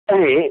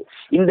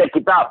இந்த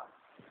கிதாப்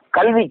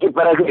கல்விக்கு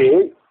பிறகு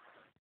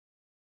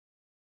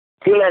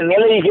சில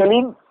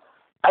நிலைகளின்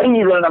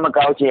அறிவுகள் நமக்கு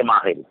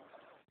அவசியமாக இருக்கு.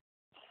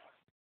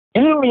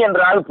 இல்மு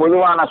என்றால்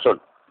பொதுவான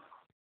சொல்.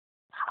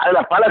 அதுல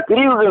பல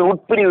பிரிவுகள்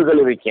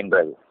உட்பிரிவுகள்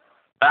இருக்கின்றது.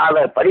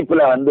 அதாவது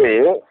படிப்புல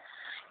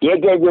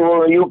ஏகேஜி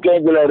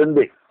யூகேஜில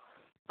இருந்து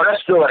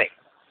 +2 வரை,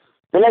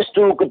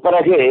 +2க்கு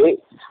பிறகு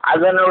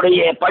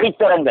அதனுடைய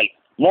படித்தரங்கள்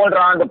 3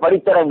 ஆண்டு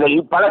படித்தரங்கள்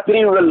பல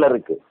பிரிவுகள்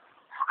இருக்கு.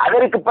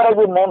 அதற்கு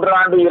பிறகு 3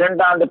 ஆண்டு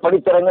 2 ஆண்டு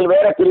படித்தரங்கள்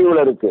வேற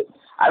பிரிவுகள் இருக்கு.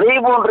 அதே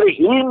போன்று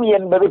இல்மு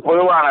என்பது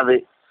பொதுவானது.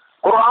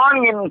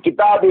 குர்ஆனின்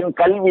கிதாபின்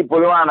கல்வி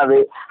பொதுவானது.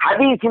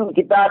 ஹதீஸின்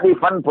கிதாபி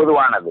ஃபன்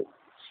பொதுவானது.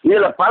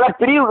 இதுல பல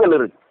பிரிவுகள்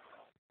இருக்கு.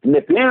 இந்த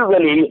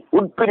பிரிவுகளில்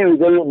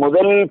உட்பிரிவுகள்,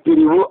 முதல்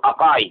பிரிவு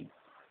அகாயித்,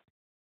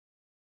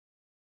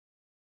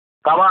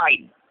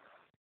 கவாயித்.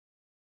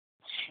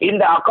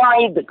 இந்த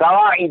அகாயித்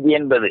கவாயித்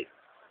என்பது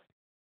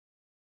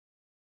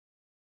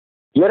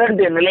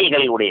 2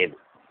 நிலைகள் உடையது.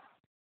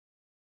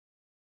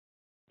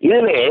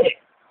 இதிலே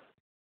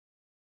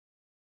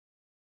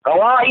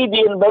கவாயித்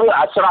என்பது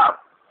அஸ்ரார்,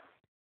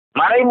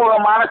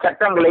 மறைமுகமான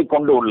சட்டங்களை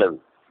கொண்டு உள்ளது.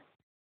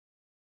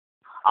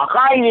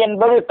 அகாயித்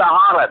என்பது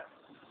தஹாரத்,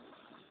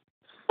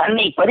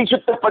 தன்னை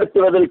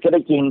பரிசுத்தப்படுத்துவதில்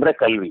கிடைக்கின்ற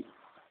கல்வி.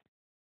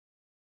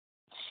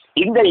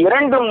 இந்த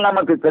 2ம்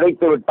நமக்கு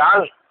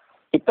கிடைத்துவிட்டால்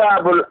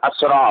கிதாபுல்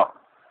அஸ்ரார்,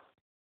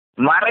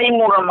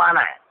 மறைமுகமான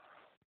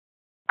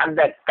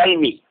அந்த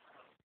கல்வி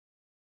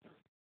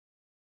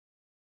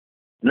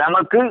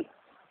நமக்கு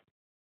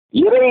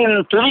இறையின்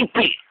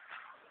துதிப்பில்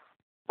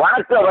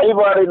வணக்க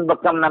வழிபாடின்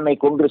பக்கம் நம்மை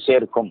கொண்டு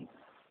சேர்க்கும்.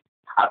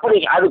 அப்படி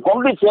அது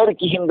கொண்டு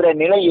சேர்க்கின்ற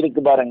நிலை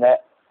இருக்கு பாருங்க,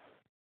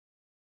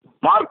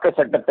 மார்க்க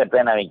சட்டத்தை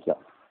பேண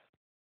வைக்கும்.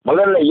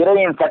 முதல்ல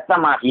இறையின்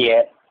சட்டமாகிய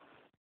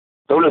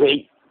தொழுகை,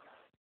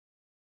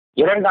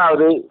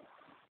 2வது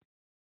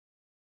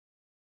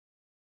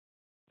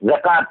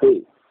ஜகாத்து,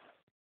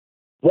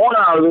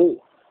 3வது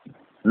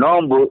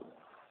நோன்பு,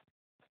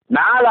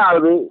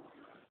 4வது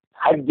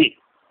ஹஜ்ஜி.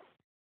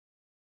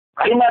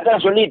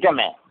 கலிமாத்தான்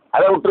சொல்லிட்டோமே,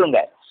 அதை விட்டுருங்க.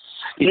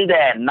 இந்த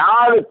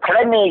 4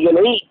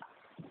 கடமைகளை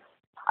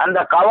அந்த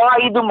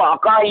கவாயிதும்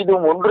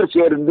அகாயிதும் ஒன்று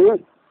சேர்ந்து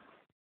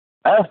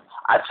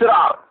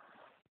அஸ்ரார்,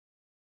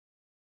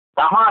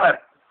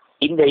 தஹாரத்,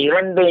 இந்த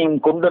 2ஐயும்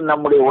கொண்டு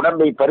நம்முடைய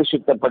உடம்பை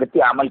பரிசுத்தப்படுத்தி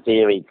அமல்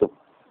செய்ய வைக்கும்.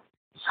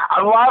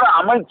 அவ்வாறு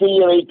அமல் செய்ய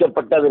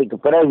வைக்கப்பட்டதற்கு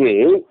பிறகு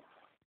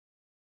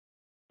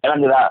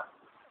இறங்குதா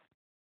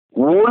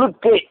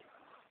ஒழுக்க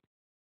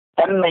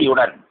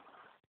தன்மையுடன்,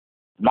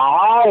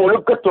 மகா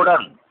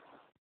ஒழுக்கத்துடன்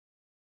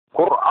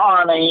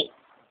குர்ஆனை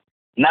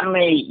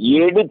நம்மை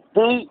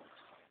எடுத்து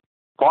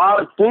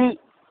பார்த்து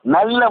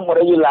நல்ல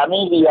முறையில்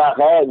அமைதியாக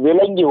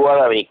விளங்கி ஓத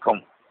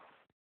வைக்கும்.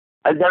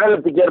 அது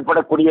ஜனலத்துக்கு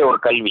ஏற்படக்கூடிய ஒரு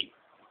கல்வி.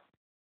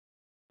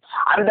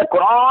 அந்த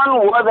குர்ஆன்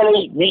ஓதலை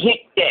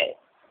மிகிக்க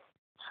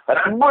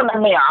ரப்பு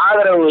நம்மை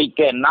ஆதரவு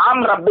வைக்க,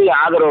 நாம் ரப்பை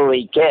ஆதரவு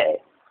வைக்க,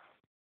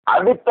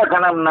 அடுத்த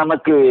கணம்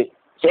நமக்கு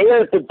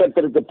செயல்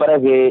திட்டத்திற்கு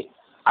பிறகு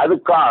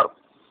அதுக்கார்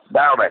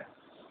தாவத்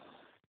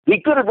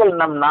விக்கிர்கள்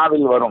நம்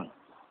நாவில் வரும்.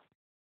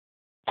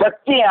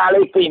 சத்திய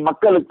அழைப்பை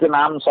மக்களுக்கு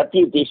நாம்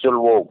சத்தியத்தை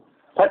சொல்வோம்,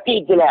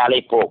 சத்தியத்திலே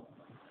அழைப்போம்.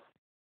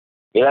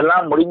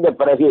 இதெல்லாம் முடிந்த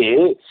பிறகு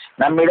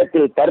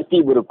நம்மிடத்தில்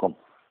தர்த்தீப் இருக்கும்.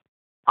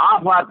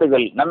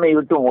 ஆபாத்துகள் நம்மை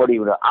விட்டு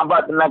ஓடிவிடும்.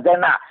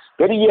 ஆபாத்துனாக்கா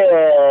பெரிய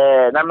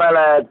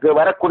நம்மளுக்கு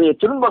வரக்கூடிய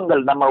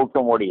துன்பங்கள் நம்ம விட்டு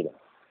ஓடிடும்.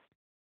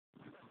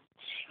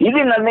 இது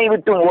நம்மை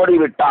விட்டு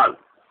ஓடிவிட்டால்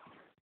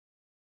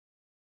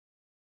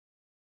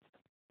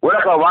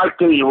உலக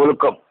வாழ்க்கையில்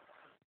ஒழுக்கம்,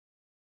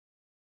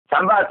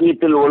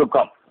 சம்பாத்தியத்தில்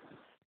ஒழுக்கம்,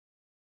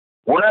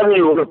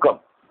 உணவில் ஒழுக்கம்,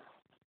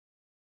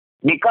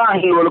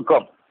 நிக்காகில்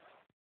ஒழுக்கம்,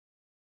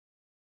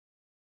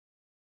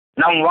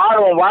 நம்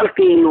வாழும்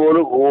வாழ்க்கையில்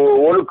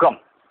ஒழுக்கம்,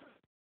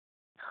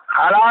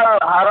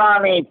 ஹலால்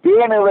ஹராமை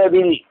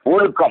பேணுவதில்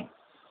ஒழுக்கம்.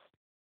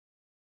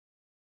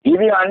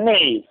 இது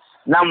அன்னை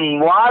நம்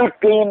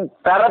வாழ்க்கையின்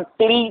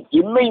தரத்தில்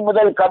இம்மை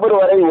முதல் கபர்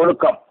வரை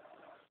ஒழுக்கம்.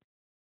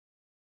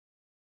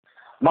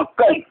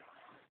 மக்கள்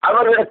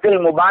அவர்களிடத்தில்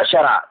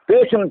முபாஷரா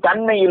பேசும்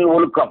தன்மையில்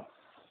ஒழுக்கம்,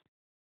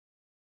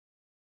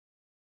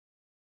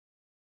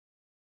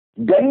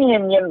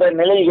 கண்ணியம் என்ற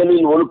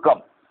நிலைகளில்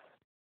ஒழுக்கம்,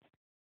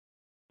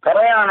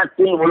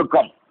 பிரயாணத்தில்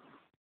ஒழுக்கம்,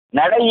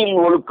 நடையில்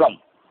ஒழுக்கம்,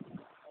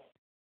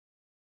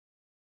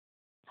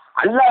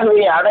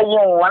 அல்லாஹ்வை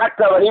அடையும் வணக்க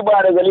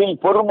வழிபாடுகளில்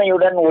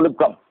பொறுமையுடன்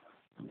ஒழுக்கம்,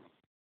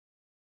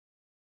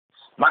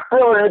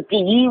 மற்றவர்களுக்கு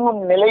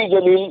ஈவும்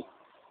நிலைகளில்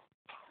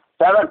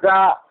சதகா,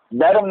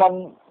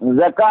 தர்மம்,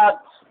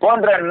 ஜகாத்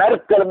போன்ற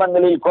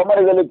நற்கர்மங்களில்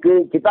குமர்களுக்கு,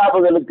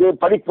 கிதாபுகளுக்கு,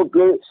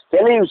 படிப்புக்கு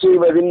தெளிவு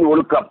செய்வதில்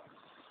ஒழுக்கம்.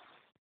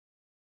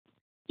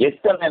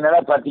 எத்தனை நிலை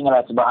பார்த்தீங்களா?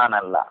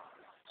 சுப்ஹானல்லாஹ்.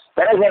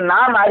 பிறகு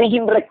நாம்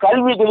அறிகின்ற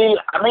கல்விகளில்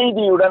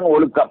அமைதியுடன்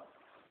ஒழுக்கம்.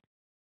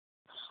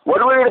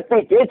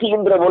 ஒருவரிடத்தில்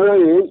பேசுகின்ற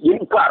பொழுது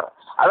இன்கார்,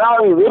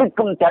 அதாவது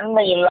வெறுக்கும்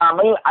தன்மை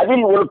இல்லாமல்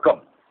அதில்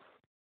ஒழுக்கம்.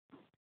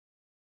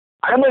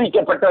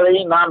 அனுமதிக்கப்பட்டதை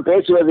நாம்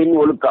பேசுவதில்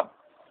ஒழுக்கம்.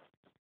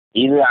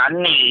 இது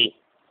அன்னை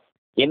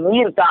என்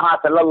உயிர் தாகா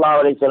ஸல்லல்லாஹு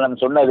அலைஹி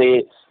வஸல்லம் சொன்னது,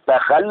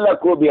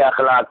 தஹல்லகு பி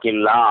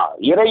அஹ்லாக்கில்லாஹ்,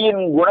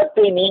 இறையின்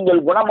குணத்தை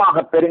நீங்கள்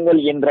குணமாக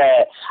பெறுங்கள் என்ற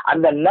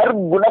அந்த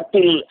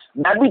நற்குணத்தில்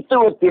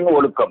நபித்துவத்தின்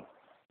ஒழுக்கம்,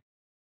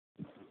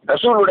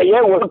 ரசூலுடைய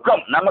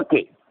ஒழுக்கம்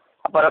நமக்கு.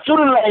 அப்ப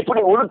ரசூலுல்லாஹ்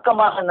எப்படி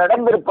ஒழுக்கமாக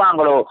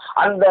நடந்திருப்பாங்களோ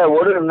அந்த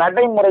ஒரு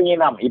நடைமுறையை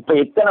நாம் இப்ப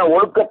எத்தனை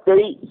ஒழுக்கத்தை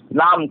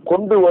நாம்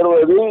கொண்டு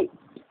வருவது,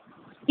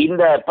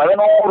 இந்த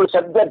 11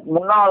 சப்ஜெக்ட்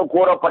முன்னால்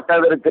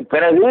கூறப்பட்டதற்கு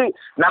பிறகு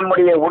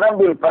நம்முடைய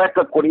உடம்பில்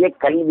பிறக்கக்கூடிய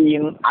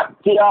கல்வியின்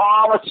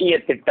அத்தியாவசிய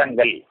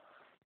திட்டங்கள்.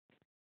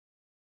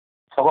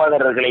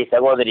 சகோதரர்களே,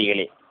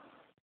 சகோதரிகளே,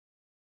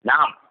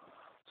 நாம்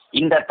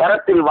இந்த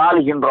தரத்தில்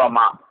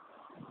வாழுகின்றோமா?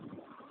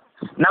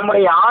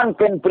 நம்முடைய ஆண்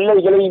பெண்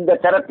பிள்ளைகளை இந்த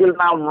தரத்தில்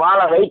நாம் வாழ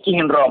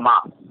வைக்கின்றோமா?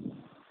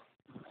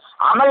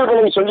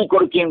 அமல்களை சொல்லிக்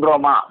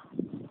கொடுக்கின்றோமா?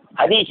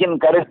 ஹதீஸின்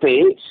கருத்து,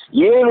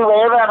 7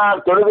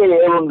 வயதானால் தொழுகை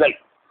ஏவுங்கள்,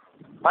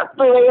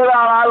 10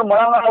 வயதானால்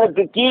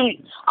முழங்காலுக்கு கீழ்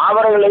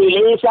அவர்களை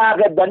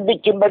லேசாக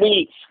தண்டிக்கும்படி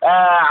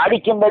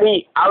அடிக்கும்படி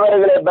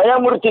அவர்களை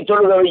பயமுறுத்தி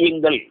தொழுக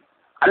வையுங்கள்.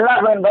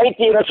 அல்லாஹ்வின்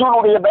பயத்தை,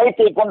 ரசூலுடைய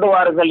பயத்தை கொண்டு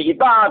வாருங்கள்,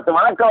 இதாத்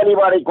வணக்க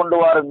வழிபாடை கொண்டு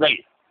வாருங்கள்.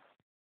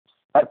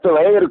 10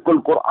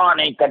 வயதிற்குள்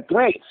குர்ஆனை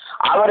கற்று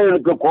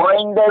அவர்களுக்கு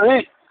குறைந்தது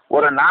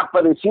ஒரு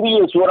 40 சிறிய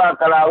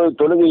சூறாக்களாவது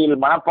தொழுகையில்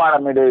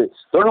மனப்பாடமிடு.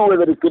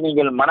 தொழுவதற்கு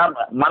நீங்கள்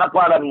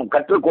மனப்பாடம்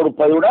கற்றுக்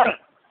கொடுப்பதுடன்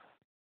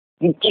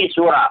முக்கிய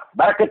சூறா,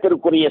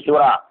 பரக்கத்திற்குரிய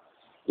சூறா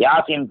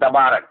யாசின்,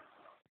 தபாரக்.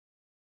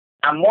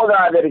 நம்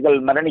மூதாதையர்கள்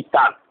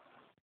மரணித்தால்,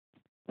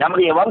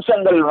 நம்முடைய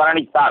வம்சங்கள்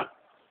மரணித்தால்,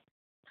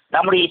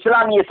 நம்முடைய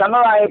இஸ்லாமிய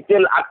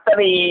சமுதாயத்தில்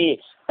அத்தனை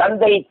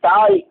தந்தை,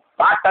 தாய்,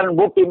 பாட்டன்,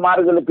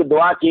 பூட்டிமார்களுக்கு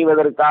துவா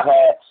செய்வதற்காக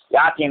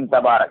யாசின்,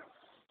 தபாரக்.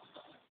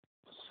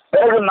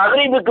 பிறகு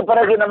மக்ரிபுக்கு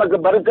பிறகு நமக்கு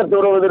பரக்கத்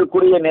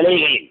வருவதற்குரிய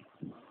நிலைகளில்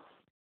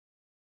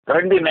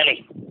 2 நிலை,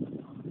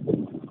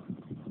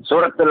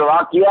 சூரத்துல்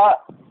வாக்கியா,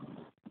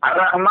 அர்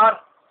ரஹ்மான்,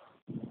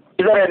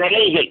 இதர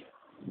நிலைகள்.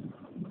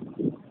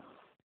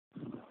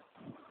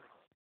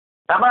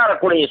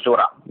 தபாரக்குடைய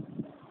சூறா,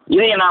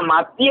 இதை நாம்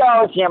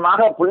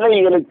அத்தியாவசியமாக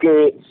பிள்ளைகளுக்கு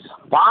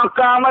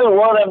பார்க்காமல்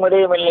ஓத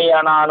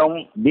முடியவில்லையானாலும்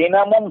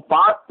தினமும்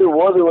பார்த்து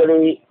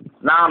ஓதுவதை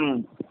நாம்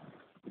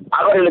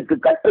அவர்களுக்கு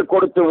கற்றுக்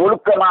கொடுத்து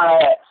ஒழுக்கமாக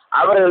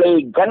அவர்களை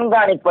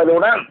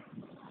கண்காணிப்பதுடன்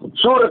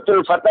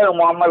சூரத்துல் ஃபத்ஹ்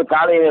முஹம்மது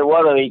காலையில்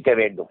ஓத வைக்க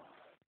வேண்டும்.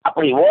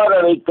 அப்படி ஓத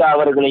வைக்க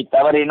அவர்களை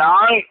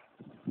தவறினால்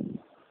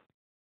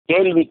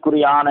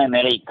கேள்விக்குறியான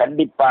நிலை,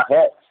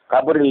 கண்டிப்பாக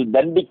கபரில்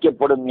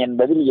தண்டிக்கப்படும்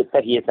என்பதில்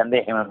எத்தகைய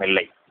சந்தேகமும்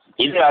இல்லை.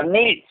 இது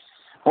அன்னில்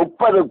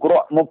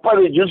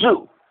 30 ஜுசு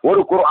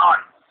ஒரு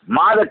குர்ஆன்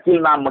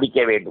மாதத்தில் நாம் முடிக்க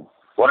வேண்டும்.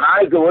 ஒரு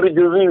நாளைக்கு ஒரு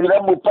ஜுசு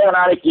வீதம் 30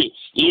 நாளைக்கு.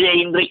 இதை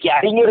இன்றைக்கு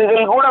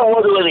அறிஞர்கள் கூட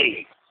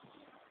ஓதுவதில்லை.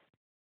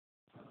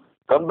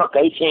 ரொம்ப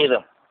கை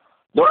சேதம்,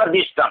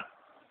 துரதிஷ்டம்.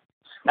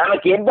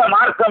 நமக்கு எந்த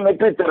மார்க்கம்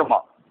வெற்றி தருமோ,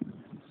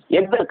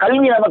 எந்த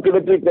கல்வி நமக்கு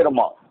வெற்றி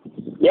தருமோ,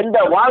 எந்த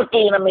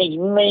வாழ்க்கை நம்மை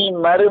இன்மை,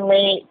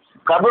 மறுமை,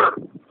 கபர்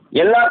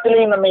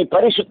எல்லாத்திலையும் நம்மை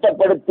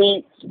பரிசுத்தப்படுத்தி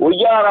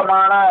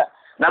உய்யாரமான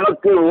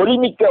நமக்கு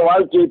ஒளிமிக்க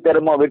வாழ்க்கையை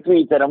தருமோ,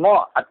 வெற்றியை தருமோ,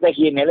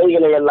 அத்தகைய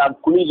நிலைகளை எல்லாம்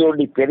குழி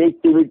தோண்டி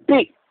பிதைத்து விட்டு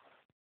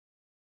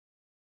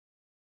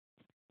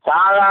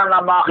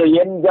சாதாரணமாக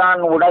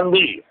எஞ்சான்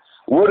உடம்பில்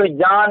ஒரு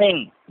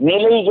ஜானின்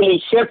நிலைகளை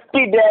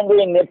செப்டி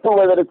டேங்கை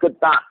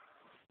நெப்புவதற்குத்தான்,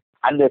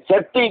 அந்த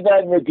செப்டி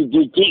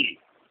டேங்குக்கு கீழ்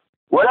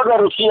உலக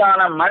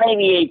ருசியான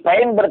மனைவியை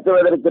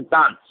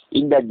பயன்படுத்துவதற்குத்தான்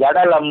இந்த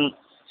ஜடலம்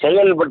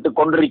செயல்பட்டு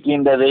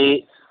கொண்டிருக்கின்றது.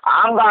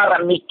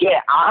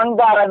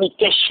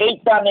 அகங்காரமிக்க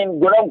ஷைத்தானின்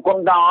குணம்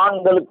கொண்ட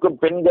ஆண்களுக்கும்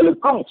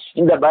பெண்களுக்கும்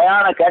இந்த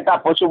பயான கேட்டா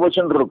பொசு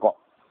பொசுன்னு இருக்கும்.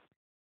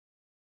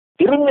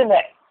 திரும்புங்க,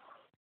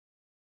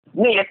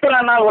 இன்னும் எத்தனை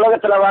நாள்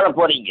உலகத்துல வாழ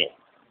போறீங்க?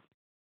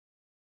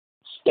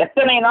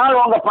 எத்தனை நாள்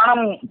உங்க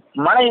பணம்,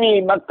 மனைவி,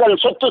 மக்கள்,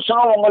 சொத்து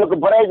சுகம் உங்களுக்கு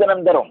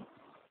பிரயோஜனம் தரும்?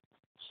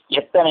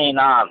 எத்தனை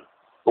நாள்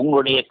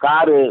உங்களுடைய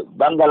காரு,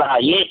 பங்களா,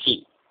 ஏசி?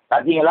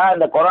 பார்த்தீங்களா,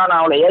 இந்த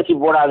கொரோனாவில் ஏசி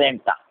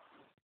போடாதேன்ட்டான்.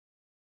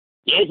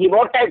 ஏசி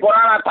போட்டா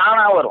கொரோனா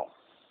தானா வரும்.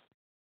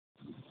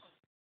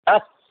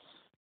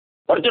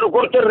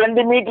 ஒருத்தர்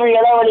 2 மீட்டர்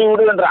இடைவெளி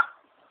விடுன்றான்.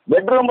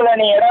 பெட்ரூம்ல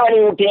நீ இடைவெளி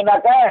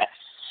விட்டீங்கன்னாக்க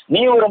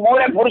நீ ஒரு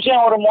மூளை,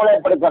 புருஷன் ஒரு மூளை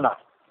படுக்கணும்.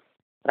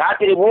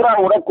 ராத்திரி பூரா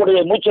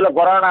விடக்கூடிய மூச்சுல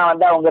கொரோனா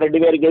வந்து அவங்க 2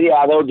 பேருக்கு எதி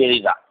அதோடு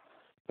எதிதான்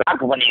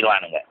லாக்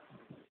பண்ணிடுவானுங்க.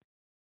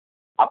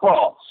 அப்போ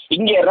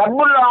இங்கே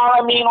ரப்புல்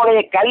ஆலமீனுடைய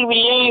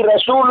கல்வியை,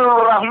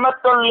 ரசூலுர்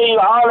ரஹ்மத்துல் லில்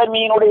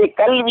ஆலமீனுடைய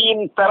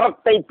கல்வியின்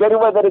தரத்தை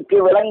பெறுவதற்கு,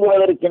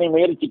 விளங்குவதற்கு நீ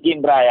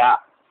முயற்சிக்கின்றாயா?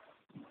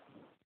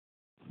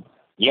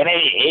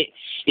 எனவே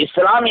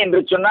இஸ்லாம் என்று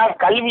சொன்னால்,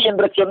 கல்வி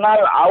என்று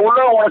சொன்னால்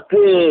அவ்வளோ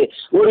உனக்கு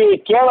ஒரு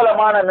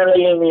கேவலமான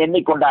நிலையை நீ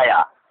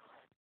எண்ணிக்கொண்டாயா?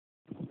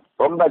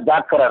 ரொம்ப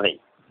ஜாக்கிரதை.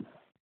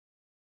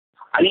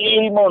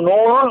 அல்-இல்மு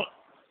நூறுன்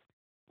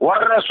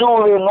வல்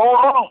ரசூலு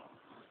நூறுன்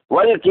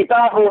வல்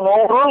கிதாபு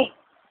நூறுன்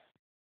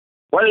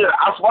வல்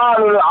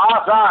அஃபாலுல்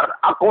ஆசார்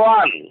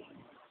அக்வால்.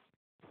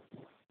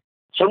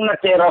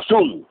 சுன்னத்தே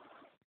ரசூல்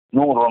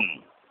நூறுன்.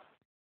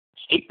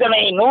 இத்தனை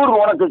நூறு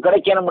உனக்கு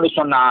கிடைக்கணும்னு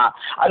சொன்னா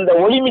அந்த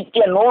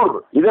ஒளிமிக்க நூறு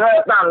இதுல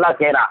தான் அல்லாஹ்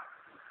கேறான்.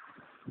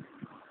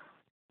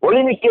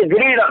 ஒளிமிக்க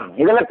கிரீடம்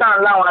இதுல தான்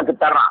அல்லாஹ் உனக்கு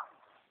தர்றான்.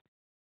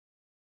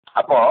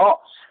 அப்போ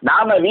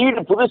நாம வீடு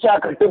புதுசா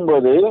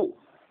கட்டும்போது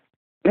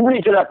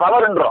இங்கிலீஷ்ல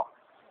பவர்ன்றோம்,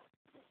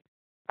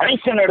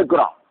 கனெக்ஷன்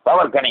எடுக்கிறோம்.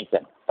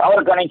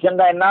 பவர் கனெக்ஷன்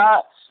தான் என்ன?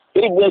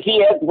 பேசி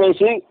ஏற்று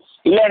பேசி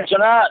இல்லைன்னு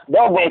சொன்னா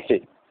தோ பேசு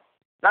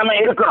நம்ம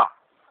எடுக்கிறோம்.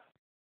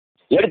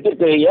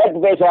 எடுத்துட்டு ஏற்று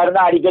பேசா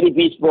இருந்தா அடிக்கடி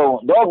பீஸ்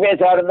போகும், தோ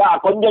பேசா இருந்தா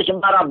கொஞ்சம்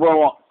சுமாரா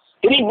போகும்,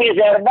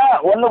 பேசா இருந்தா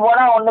ஒண்ணு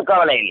போனா ஒண்ணு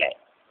கவலை இல்லை.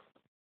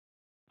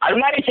 அது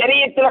மாதிரி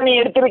சரியத்துல நீ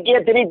எடுத்திருக்கிய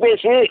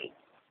பேசு.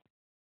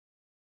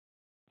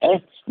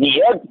 நீ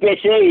ஏற்று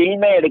பேசு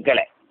இனிமே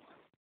எடுக்கல,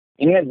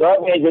 இன்னும் தோ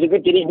பேஸ் இருக்கு,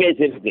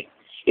 பேஸ் இருக்கு,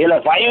 இதுல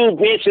 5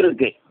 பேஸ்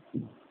இருக்கு.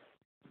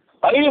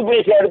 5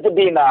 பேஸ்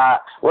எடுத்துட்டீங்கன்னா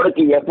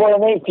உனக்கு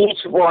எப்போதுமே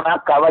பீஸ் போனா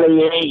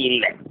கவலையே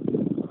இல்லை.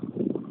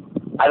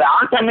 அது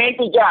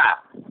ஆட்டோமேட்டிக்கா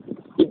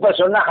இப்ப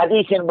சொன்ன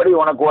ஹதீஸின் படி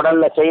உனக்கு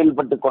உடல்ல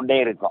செயல்பட்டு கொண்டே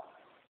இருக்கும்.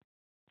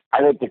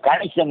 அதற்கு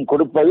கனெக்ஷன்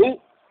கொடுப்பது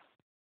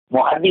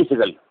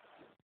முஹத்தீஸ்கள்,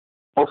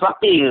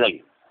 முஃபக்கீஹ்கள்,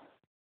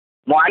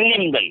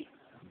 முஅல்லிம்கள்,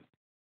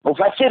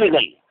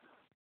 முஃபஸ்ஸிர்கள்,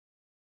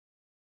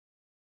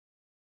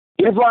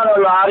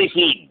 இர்ஃபானுல்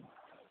ஆரிஃபீன்,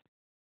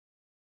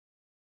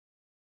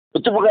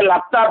 குத்துபுகள்,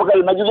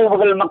 அக்தாபுகள்,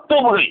 மஜ்தூபுகள்,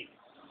 மக்தூபுகள்,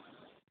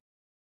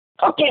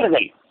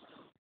 ஃபக்கீர்கள்,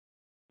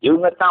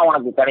 இவங்க தான்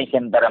உனக்கு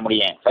கனெக்ஷன் தர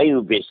முடியும்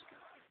 5 பேஸ்.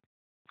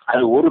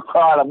 அது ஒரு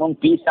காலமும்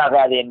பீஸ்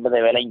ஆகாது என்பதை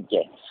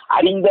விளங்கிக்க.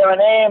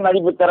 அறிந்தவனே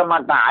மதிப்பு தர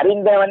மாட்டான்.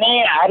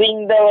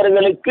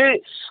 அறிந்தவர்களுக்கு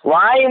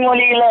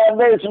வாய்மொழியில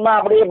சும்மா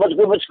அப்படியே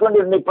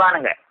பச்சுக்கொண்டு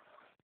நிற்பானுங்க.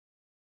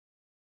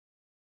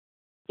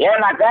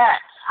 ஏன்னாக்க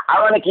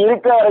அவனுக்கு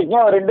இருக்க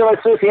வரைக்கும் 2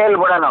 வருஷம்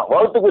செயல்படணும்,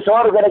 வகுத்துக்கு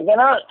சோறு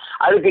கிடைக்கணும்,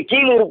 அதுக்கு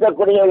கீழே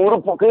இருக்கக்கூடிய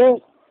உறுப்புக்கு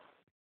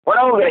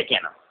உணவு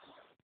கிடைக்கணும்.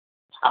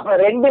 அப்ப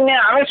ரெண்டுமே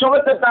அவன்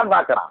சுகத்தை தான்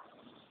பார்க்கறான்.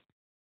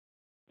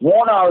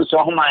 3வது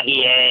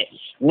சுகமாகிய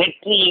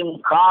நெற்றியும்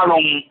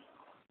காலும்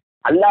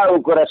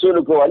அல்லாஹ்வுக்கு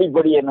ரசூலுக்கு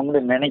வழிபடியணும்னு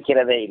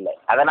நினைக்கிறதே இல்லை.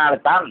 அதனால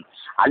தான்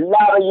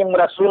அல்லாஹ்வையும்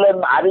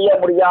ரசூலும் அறிய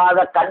முடியாத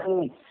கண்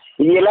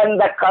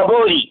இழந்த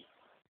கபோரி,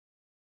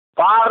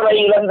 பார்வை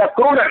இழந்த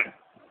குருடன்,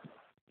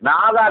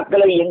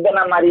 நாதாக்களை எங்க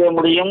நாம் அறிய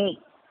முடியும்?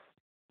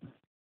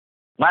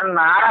 மன்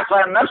அரஃப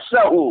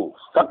நஃப்ஸஹு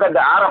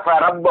ஃபக்கத் அரஃப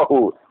ரப்பஹு.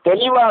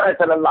 தெளிவாக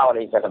ஸல்லல்லாஹு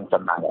அலைஹி வஸல்லம்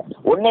சொன்னாங்க.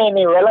 உன்னை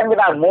நீ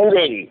விளங்குனா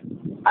மூதேவி,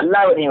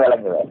 அல்லாஹ்வை நீ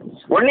விளங்குவ.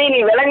 உன்னை நீ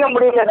விளங்க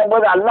முடியல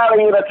போது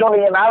அல்லாஹ்வையும்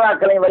ரசூலையும்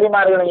நாதாக்களையும்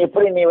வழிமாறுகளையும்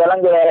எப்படி நீ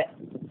விளங்குவ?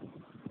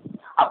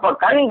 அப்ப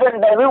கண்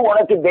கண்டது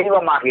உனக்கு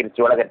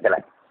தெய்வமாகிருச்சு உலகத்துல.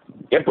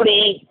 எப்படி?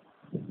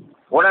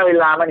 உணவு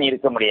இல்லாம நீ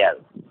இருக்க முடியாது,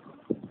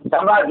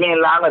 சம்பாத்தியம்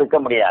இல்லாம இருக்க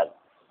முடியாது,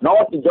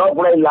 நோட்டு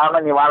ஜோப்புல இல்லாம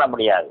நீ வாழ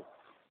முடியாது,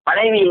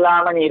 மனைவி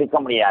இல்லாம நீ இருக்க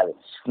முடியாது,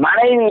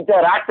 மனைவி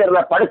ராத்திரில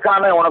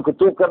படுக்காம உனக்கு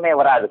தூக்கமே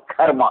வராது.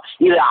 கர்மம்.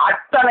 இது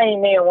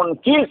அத்தனையுமே உன்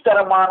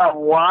கீழ்த்தரமான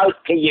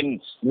வாழ்க்கையின்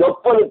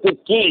தொப்பலுக்கு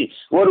கீழ்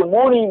ஒரு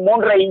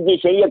 3.5 இன்ச்சு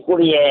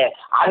செய்யக்கூடிய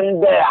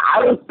அந்த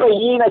அற்ப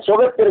ஈன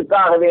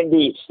சுகத்திற்காக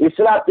வேண்டி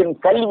இஸ்லாத்தின்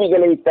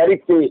கல்விகளை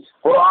தரித்து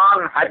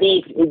குர்ஆன்,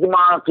 ஹதீஸ்,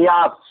 இஜ்மா,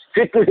 கியாஸ்,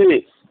 ஃபிக்ஹ்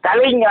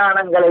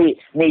கலைஞானங்களை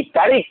நீ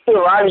தரித்து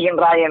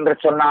வாழ்கின்றாய் என்று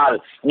சொன்னால்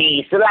நீ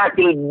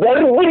இஸ்லாத்தில்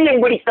தர்பிரியம்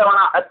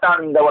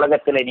பிடித்தவனாகத்தான் இந்த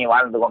உலகத்திலே நீ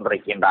வாழ்ந்து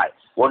கொண்டிருக்கின்றாய்.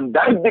 உன்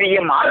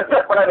தர்பிரியம்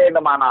அறுக்கப்பட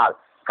வேண்டுமானால்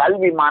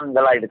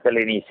கல்விமான்களா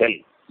இடத்துல நீ செல்,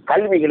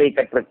 கல்விகளை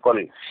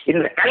கற்றுக்கொள்.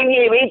 இந்த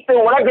கல்வியை வைத்து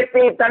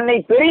உலகத்தில் தன்னை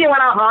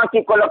பெரியவனாக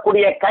ஆக்கிக்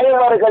கொள்ளக்கூடிய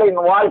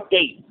கைவர்களின்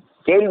வாழ்க்கை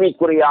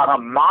கேள்விக்குறியாக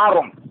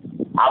மாறும்.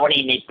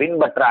 அவனை நீ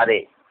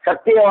பின்பற்றாதே.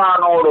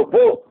 சத்தியவானோடு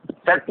போ,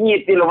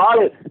 சத்தியத்தில்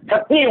வாழ்,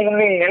 சத்தியம்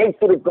உன்னில்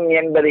நிலைத்திருக்கும்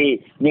என்பதை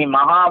நீ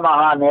மகா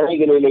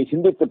நிலைகளிலே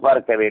சிந்தித்து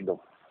பார்க்க வேண்டும்.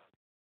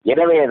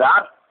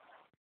 எனவேதான்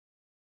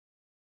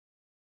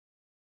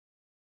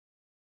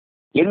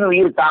என்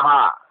உயிர் தாகா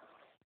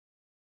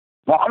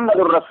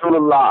முஹம்மது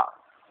ரசூலுல்லாஹ்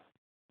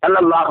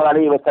ஸல்லல்லாஹு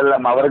அலைஹி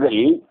வஸல்லம்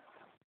அவர்கள்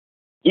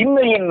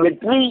இம்மையின்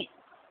வெற்றி,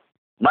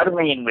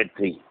 மறுமையின்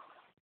வெற்றி,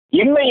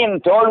 இம்மையின்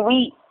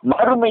தோல்வி,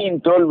 மறுமையின்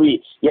தோல்வி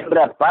என்ற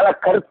பல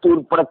கருத்து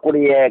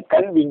உட்படக்கூடிய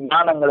கல்வி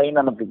ஞானங்களை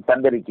நமக்கு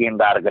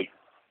தந்திருக்கின்றார்கள்.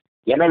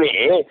 எனவே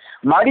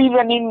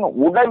மனிதனின்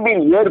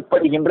உடம்பில்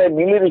ஏற்படுகின்ற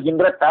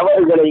நிகழ்கின்ற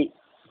தவறுகளை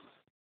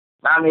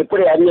நாம்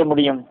எப்படி அறிய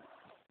முடியும்?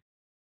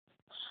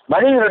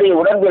 மனிதனுடைய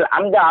உடம்பில்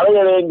அந்த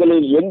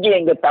அவயவங்களில்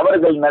எங்கே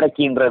தவறுகள்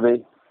நடக்கின்றது?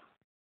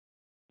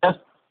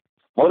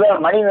 முதல்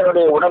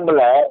மனிதனுடைய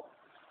உடம்புல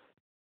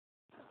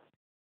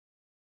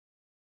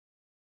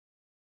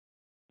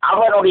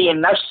அவனுடைய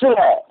நஃப்ஸுல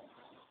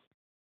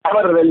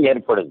தவறுகள்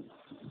ஏற்படுது.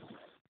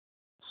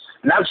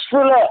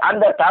 நஃப்ஸுல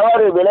அந்த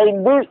தவறு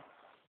விளைந்து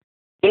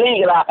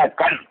கிளைகளாக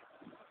கண்,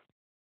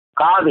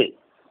 காது,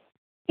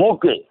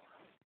 மூக்கு,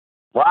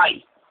 வாய்,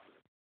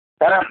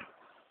 தரம்,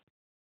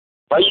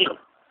 பயிர்,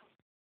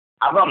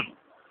 அகம்,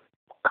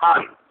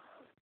 கால்,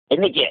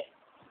 எண்ணிக்கை,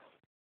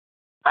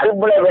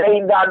 கல்புல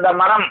விளைந்த அந்த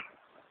மரம்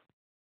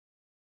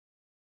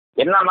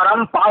என்ன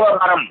மரம்? பாவ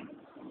மரம்.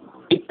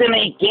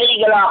 இத்தனை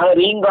கிளைகளாக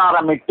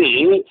ரீங்காரமிட்டு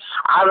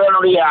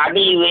அதனுடைய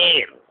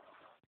அடிவேர்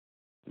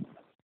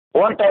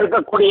போன்ற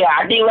இருக்கக்கூடிய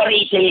அடிவரை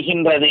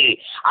செல்கின்றது.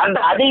 அந்த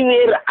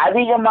அடிவேர்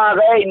அதிகமாக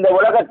இந்த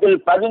உலகத்தில்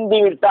பதிந்து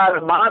விட்டால்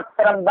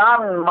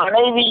மாத்திரம்தான்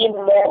மனைவியின்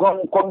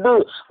மோகம் கொண்டு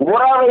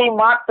உறவை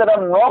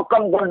மாத்திரம்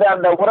நோக்கம் கொண்டு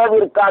அந்த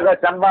உறவிற்காக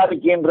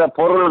சம்பாதிக்கின்ற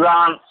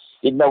பொருள்தான்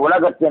இந்த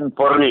உலகத்தின்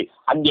பொருள்.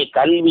 அங்கே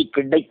கல்வி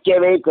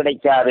கிடைக்கவே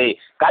கிடைக்காது.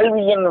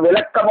 கல்வியின்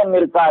விளக்கமும்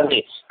இருக்காது.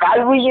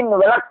 கல்வியின்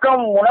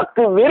விளக்கம்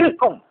உனக்கு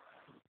வெறுக்கும்.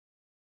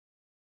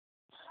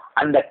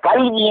 அந்த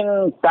கல்வியின்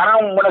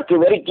தரம் உனக்கு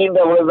வெறுக்கின்ற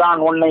பொழுதுதான்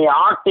உன்னை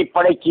ஆட்டி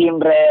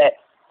படைக்கின்ற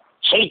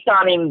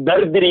ஷைத்தானின்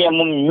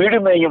தரித்திரியமும்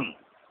மிடுமையும்.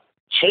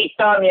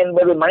 ஷைத்தான்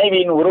என்பது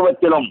மனைவியின்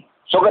உருவத்திலும்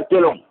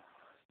சுகத்திலும்,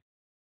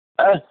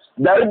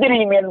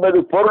 தரித்திரியம் என்பது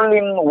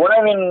பொருளின்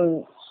உணவின்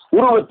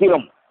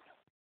உருவத்திலும்,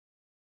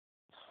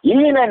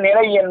 ஈன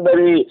நிலை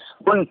என்பது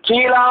உன்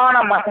கீழான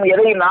மனம்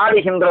எதை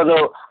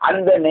நாடுகின்றதோ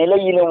அந்த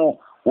நிலையிலும்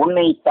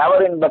உன்னை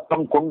தவறின்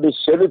பக்கம் கொண்டு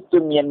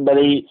செலுத்தும்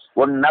என்பதை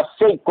உன்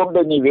நப்சை கொண்டு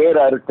நீ வேறு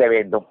அறுக்க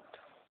வேண்டும்.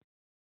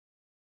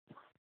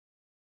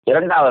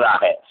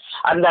 இரண்டாவதாக,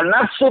 அந்த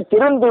நப்சு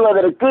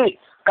திருந்துவதற்கு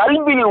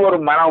கல்வியில் ஒரு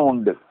மனம்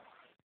உண்டு.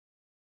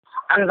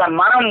 அந்த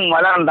மனம்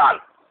வளர்ந்தால்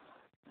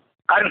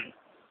கண்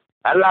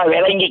நல்லா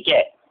விளங்கிக்க,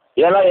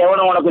 இதெல்லாம்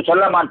எவனும் உனக்கு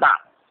சொல்ல மாட்டான்.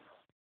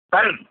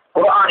 கண்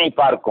குர்ஆனை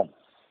பார்க்கும்,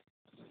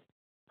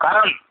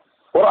 கரம்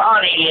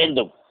குர்ஆனை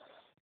ஏந்தும்,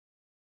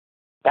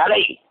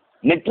 தலை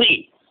நெற்றி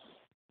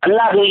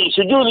அல்லாஹ்வை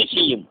சுஜூது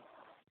செய்யும்,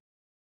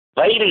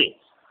 வயிறு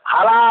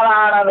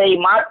ஹலாலானதை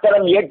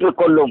மாத்திரம்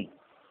ஏற்றுக்கொள்ளும்,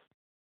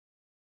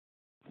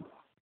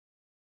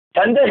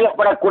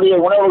 சந்தேகப்படக்கூடிய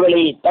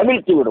உணவுகளை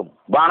தவிர்த்து விடும்,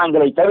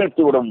 பானங்களை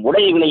தவிர்த்து விடும்,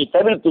 உடைகளை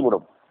தவிர்த்து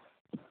விடும்.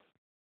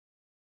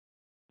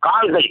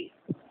 கால்கள்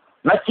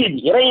மஸ்ஜித்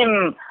இறையின்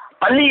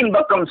பள்ளியின்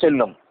பக்கம்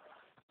செல்லும்.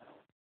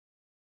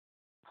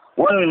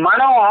 உன்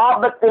மனோ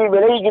ஆபத்தில்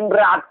விளைகின்ற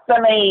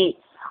அத்தனை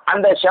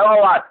அந்த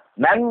ஷஹவாத்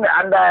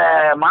அந்த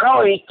மனோ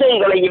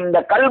இச்சைகளை இந்த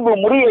கல்பு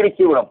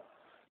முறியடித்து விடும்.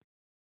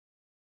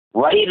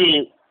 வயிறு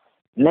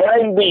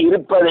நிறைந்து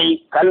இருப்பதை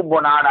கல்பு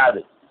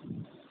நாடாது.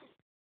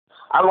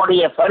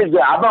 அவனுடைய பரிசு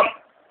அபம்.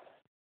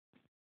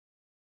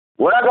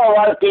 உலக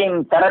வாழ்க்கையின்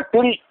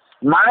தரத்தில்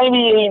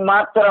மனைவியை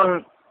மாத்திரம்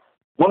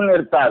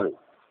முன்னிறுத்தாது.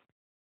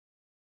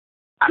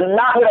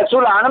 அல்லாஹ்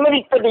ரசூல்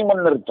அனுமதித்ததை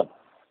முன்னிறுத்தும்.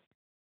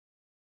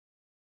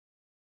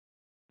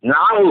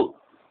 நாவு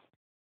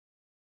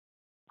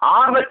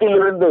ஆபத்தில்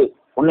இருந்து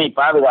உன்னை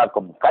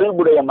பாதுகாக்கும்.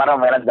 கல்புடைய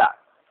மரம்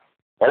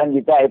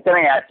விளைஞ்சிட்டா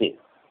எத்தனை ஆச்சு.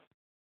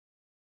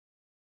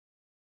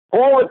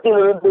 கோபத்தில்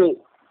இருந்து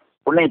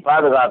உன்னை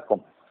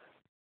பாதுகாக்கும்.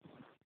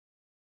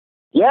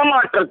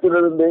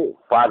 ஏமாற்றத்திலிருந்து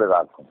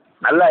பாதுகாக்கும்.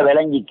 நல்லா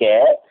விளங்கிக்க,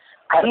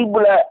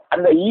 கல்புல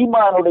அந்த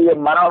ஈமானுடைய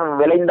மரம்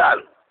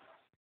விளைந்தால்,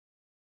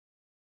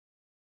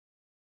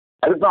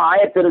 அதுக்கும்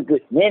ஆயத்திற்கு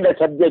நீண்ட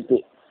சப்ஜெக்ட்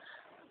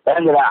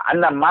விளங்குதா,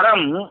 அந்த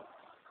மரம்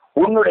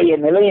உன்னுடைய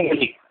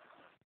நிலைகளில்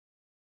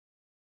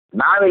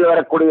நாவில்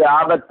வரக்கூடிய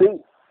ஆபத்து,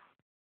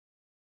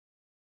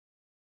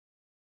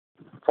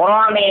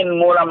 பொறாமையின்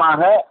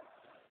மூலமாக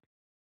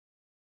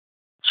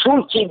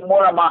சூழ்ச்சியின்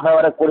மூலமாக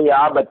வரக்கூடிய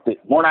ஆபத்து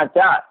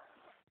மூணாச்சா.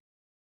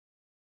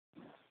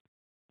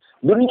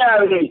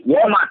 துன்யாவிலே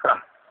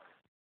ஏமாற்றம்,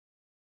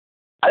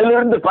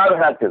 அதிலிருந்து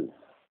பாதுகாக்குது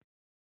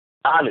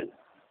 4.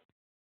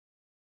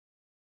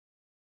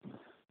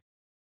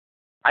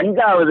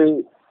 5வது,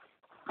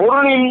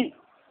 பொருளில்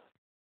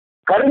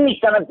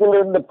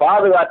கருமித்தனத்திலிருந்து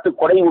பாதுகாத்து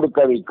கொடை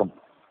கொடுக்க வைக்கும்.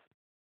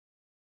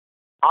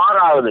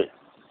 6வது,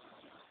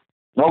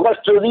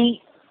 முகஸ்துதி,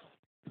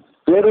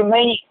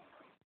 பெருமை,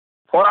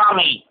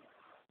 பொறாமை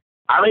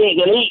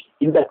அவைகளை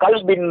இந்த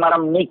கல்பின்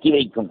மரம் நீக்கி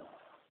வைக்கும்.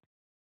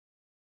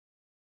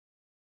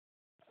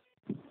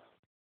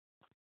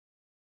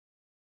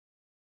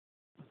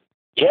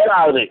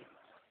 7வது,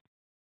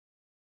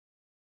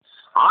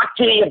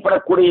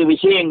 ஆச்சரியப்படக்கூடிய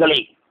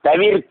விஷயங்களை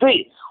தவிர்த்து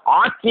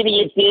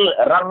ஆச்சரியத்தில்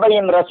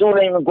ரப்பையும்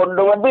ரசூலையும்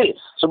கொண்டு வந்து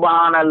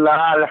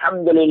சுப்ஹானல்லாஹ்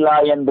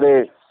அல்ஹம்துலில்லாஹ் என்று,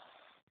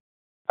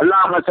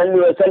 அல்லாஹும்ம ஸல்லி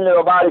வ ஸல்லிம்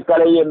வ பாரிக்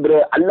அலைஹி என்று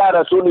அல்லாஹ்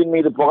ரசூலின்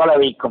மீது புகழ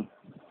வைக்கும்.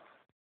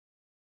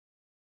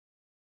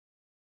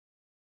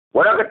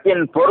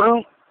 உலகத்தின் பொருள்,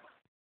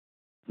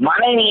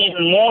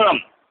 மனைவியின்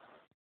மூலம்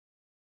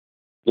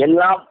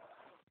எல்லாம்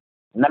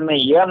நம்மை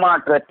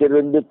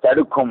ஏமாற்றத்திலிருந்து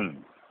தடுக்கும்.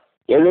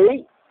 எது?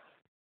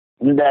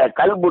 இந்த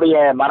கல்புடைய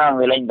மரம்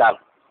விளைந்தால்.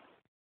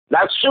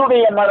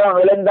 நஃப்ஸுடைய மரம்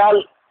விளைந்தால்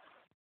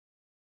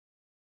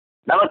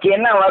நமக்கு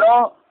என்ன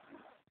வரும்?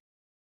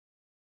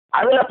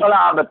 அதுல பல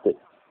ஆபத்து.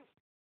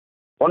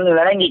 ஒண்ணு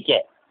விளங்கிக்க.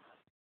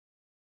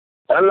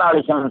 ஸல்லல்லாஹு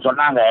அலைஹி வஸல்லம்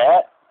சொன்னாங்க,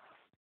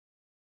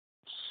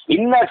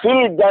 இன்ன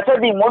ஃபில்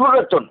ஜஸதி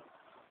முதுகத்துன்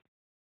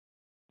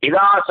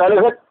இதா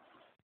சலுகத்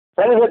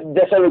சலுகத்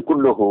ஜஸது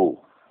குல்லுஹு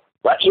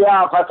வ இதா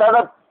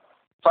ஃபஸதத்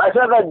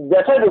ஃபஸதத்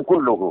ஜஸது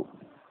குல்லுஹு.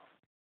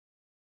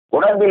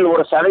 உடம்பில்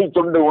ஒரு சதை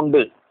துண்டு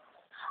உண்டு,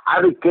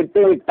 அது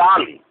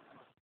கெட்டுவிட்டால்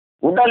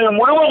உடல்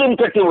முழுவதும்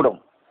கெட்டுவிடும்.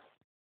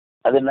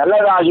 அது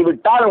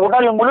நல்லதாகிவிட்டால்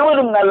உடல்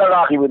முழுவதும்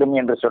நல்லதாகிவிடும்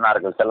என்று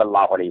சொன்னார்கள்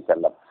ஸல்லல்லாஹு அலைஹி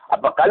வஸல்லம்.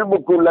 அப்ப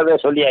கல்புக்கு உள்ளதை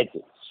சொல்லியாச்சு.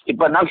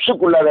 இப்ப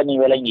நஃப்ஸுக்குள்ளதை நீ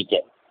விளங்கிக்க.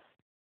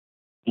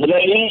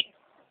 முதலில்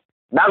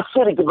நஃப்ஸ்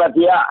இருக்கு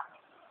பாத்தியா,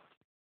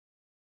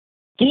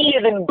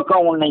 தீயதின்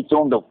பக்கம் உன்னை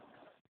தூண்டும்.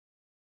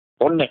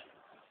 1.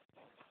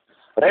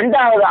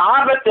 2வது,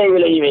 ஆபத்தை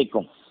விலகி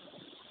வைக்கும்.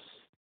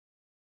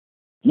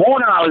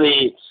 3வது,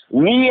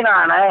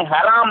 வீணான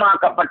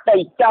ஹராமாக்கப்பட்ட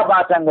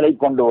இச்சாபாசங்களை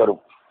கொண்டு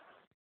வரும்.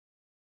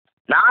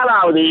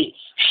 4வது,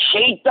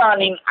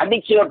 ஷைத்தானின்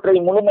அடிச்சுவற்றை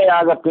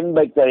முழுமையாக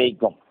பின்பற்ற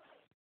வைக்கும்.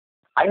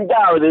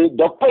 5வது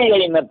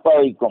தொப்பையை நிற்ப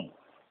வைக்கும்.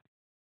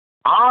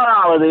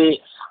 6வது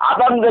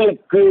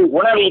அவங்களுக்கு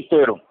உணவை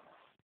தேடும்.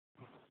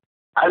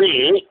 அது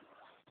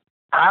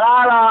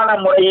ஹலாலான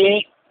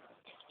முறையில்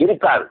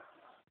இருக்காது.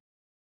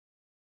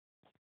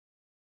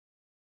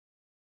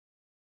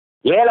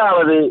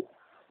 7வது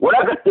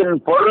உலகத்தின்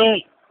பொருள்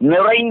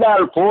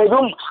நிறைந்தால்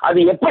போதும், அது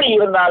எப்படி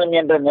இருந்தாலும்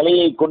என்ற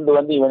நிலையை கொண்டு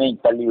வந்து இவனை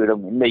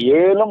தள்ளிவிடும். இந்த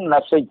 7ம்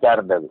நஃப்ஸை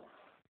சார்ந்தது.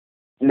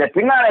 இந்த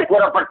பின்னாலே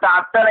கூறப்பட்ட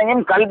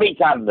அத்தனையும் கல்வி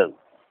சார்ந்தது.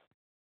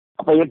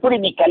 அப்ப எப்படி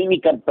நீ கல்வி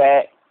கற்ப?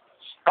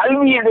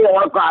 கல்வியுடைய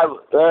உனக்கு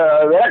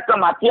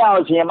விளக்கம்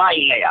அத்தியாவசியமா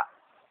இல்லையா?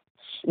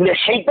 இந்த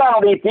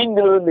ஷைத்தானுடைய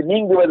தீங்கிலிருந்து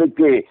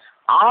நீங்குவதற்கு,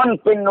 ஆண்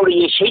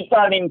பெண்ணுடைய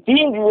ஷைத்தானின்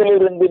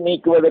தீங்குகளிலிருந்து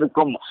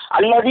நீக்குவதற்கும்,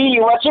 அல்லது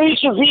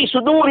வசுவிசு ஃபீ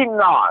சுதூரின்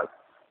நாஸ்,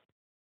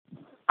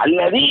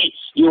 அல்லது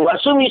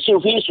வசுவிசு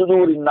ஃபீ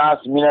சுதூரின்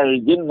நாஸ் மினல்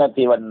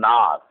ஜின்னத்தி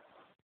வன்னாஸ்,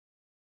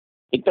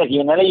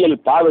 இத்தகைய நிலையில்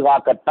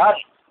பாதுகாக்கத்தான்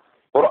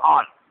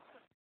குர்ஆன்,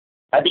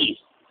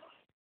 ஹதீஸ்,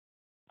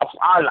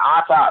 அஃஆல்,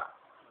 ஆசார்,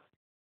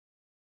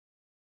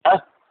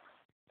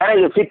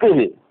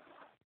 ஃபிக்ஹ்,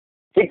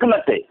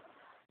 ஹிக்மத்,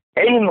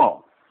 இல்மு,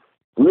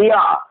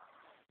 லியா,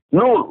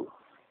 நூர்,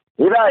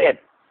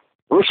 ஹிதாயத்,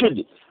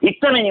 ருஷுத்,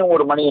 இத்தனையும்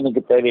ஒரு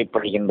மனிதனுக்கு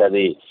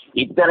தேவைப்படுகின்றது.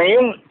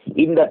 இத்தனையும்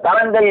இந்த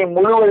தளங்கள்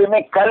முழுவதுமே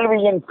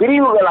கல்வியின்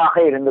பிரிவுகளாக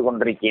இருந்து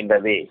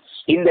கொண்டிருக்கின்றது.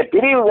 இந்த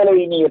பிரிவுகளை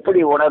நீ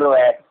எப்படி உணர்வ?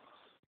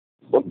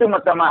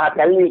 ஒட்டுமொத்தமாக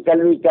கல்வி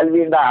கல்வி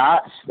கல்வின்னா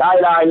லா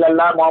இலாஹ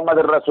இல்லல்லாஹ்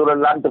முஹம்மது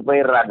ரசூலுல்லாஹ்ன்ட்டு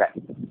போயிடுறாங்க.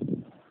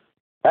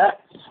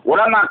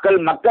 உலமாக்கள்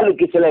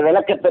மக்களுக்கு சில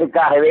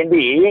விளக்கத்திற்காக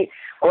வேண்டி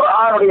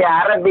குர்ஆனுடைய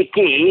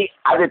அரபிக்கு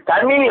அது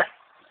தமிழ்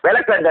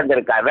விளக்கம்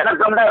தந்திருக்கா.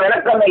 விளக்கம்னா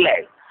விளக்கம் இல்லை.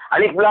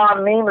 அலிஃப்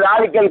லாம் மீம்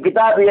ஸாலிகல்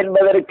கிதாபு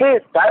என்பதற்கு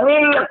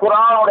தமிழ்ல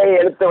குர்ஆனுடைய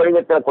எழுத்து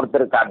வடிவத்தில்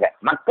கொடுத்திருக்காங்க.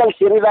 மக்கள்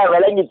சிறிதா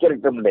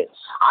விளங்கிக்கிறட்டும்.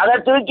 அதை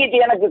தூக்கிட்டு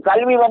எனக்கு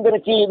கல்வி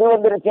வந்துருச்சு, இது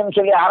வந்துருச்சுன்னு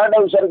சொல்லி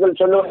அரடவுசர்கள்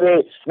சொல்லுவது,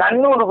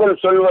 நன்னூறுகள்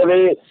சொல்வது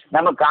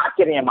நமக்கு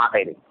ஆச்சரியமாக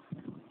இருக்கு.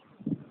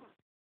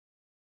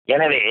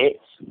 எனவே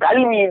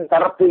கல்வியின்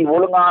தரத்தை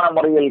ஒழுங்கான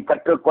முறையில்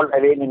கற்றுக்கொள்ள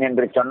வேண்டும்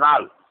என்று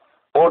சொன்னால்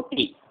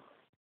போட்டி,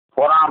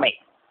 பொறாமை,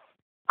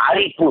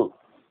 அரிப்பு,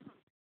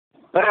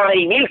 பிறரை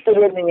வீழ்த்த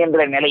வேண்டும் என்ற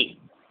நிலை,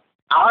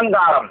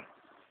 அகங்காரம்,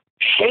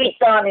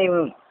 ஷைத்தானின்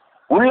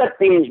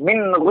உள்ளத்தில்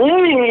மின்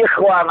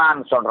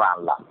நான்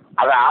சொல்றான்ல,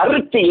 அதை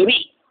அறுத்து எரி.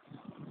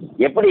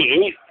 எப்படி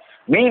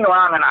மீன்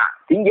வாங்கினா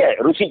திங்க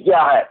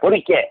ருசிக்காக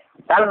பொரிக்க,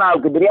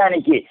 தலநாவுக்கு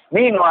பிரியாணிக்கு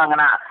மீன்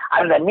வாங்கினா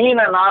அந்த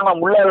மீனை நாம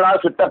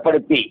முள்ளெல்லாம்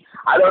சுத்தப்படுத்தி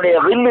அதோடைய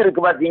வில்லு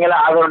இருக்கு பார்த்தீங்களா,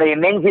 அதோடைய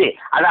நெஞ்சு,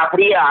 அதை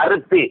அப்படியே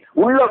அறுத்து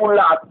உள்ள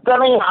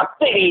அத்தனை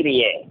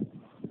அத்தகைய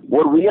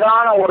ஒரு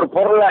உயிரான ஒரு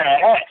பொருளை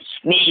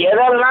நீ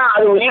எதெல்லாம்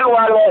அது உயிர்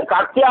வாழ்வதற்கு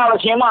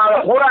அத்தியாவசியமோ அதை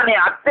கூட நீ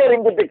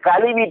அத்தெறிஞ்சிட்டு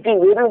கழுவிட்டு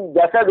வெறும்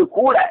ஜசது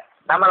கூட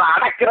நம்மளை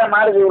அடக்கிற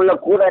மாதிரி உள்ள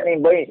கூட நீ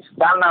போய்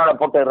தானாவில்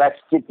போட்டு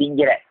ரசிச்சு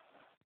திங்கிற.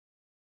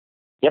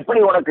 எப்படி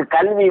உனக்கு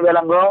கல்வி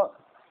விளங்கும்?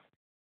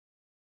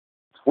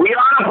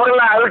 உயிரான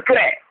பொருளை அறுக்கிற,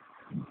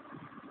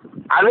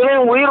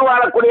 அதுலேயும் உயிர்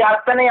வாழக்கூடிய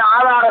அத்தனை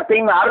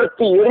ஆதாரத்தையும்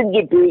அறுத்து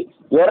எரிஞ்சிட்டு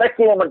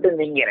இறைச்சியை மட்டும்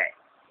திங்கிற.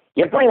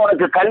 எப்படி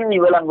உனக்கு கல்வி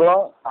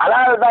விளங்கும்?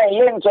 அதாவது தான்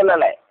இல்லைன்னு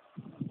சொல்லலை,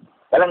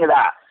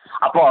 விளங்குதா?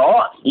 அப்போ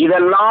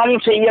இதெல்லாம்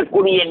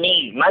செய்யக்கூடிய நீ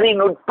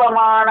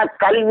மதிநுட்பமான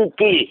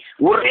கல்விக்கு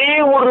ஒரே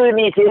ஒரு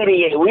நீ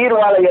செய்றியே, உயிர்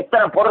வாழ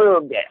எத்தனை பொருள்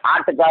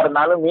ஆட்டுக்காக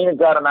இருந்தாலும்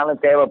மீனுக்காக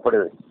இருந்தாலும்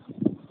தேவைப்படுது.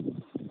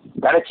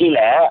 கடைசியில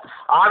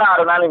ஆடா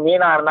இருந்தாலும்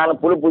மீனா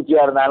இருந்தாலும்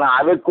புழுப்பூச்சியா இருந்தாலும்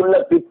அதுக்குள்ள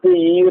பித்து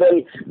ஈரல்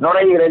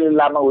நுரையீரல்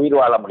இல்லாம உயிர்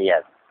வாழ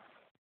முடியாது.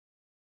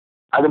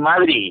 அது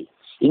மாதிரி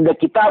இந்த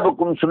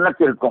கிதாபுக்கும்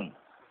சுன்னத்திற்கும்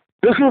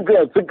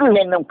ஃபிக்ஹ்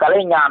என்னும்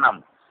கலைஞானம்,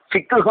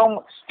 ஃபிக்ஹும்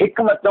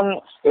ஹிக்மத்தும்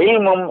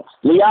இல்மும்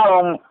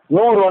லியாவும்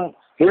நூறும்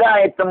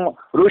ஹிதாயத்தும்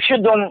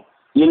ருஷுதும்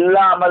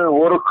இல்லாமல்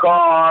ஒரு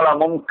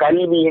காலமும்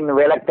கல்வியின்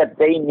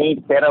விளக்கத்தை நீ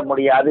பெற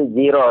முடியாது.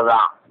 0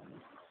 தான்.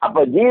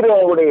 அப்ப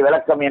 0வுடைய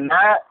விளக்கம் என்ன?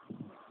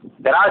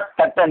 திராட்சை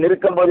தட்டை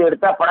நிற்கும் போது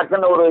எடுத்தா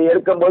படக்குன்னு ஒரு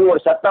எடுக்கும்போது ஒரு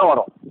சத்தம்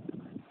வரும்.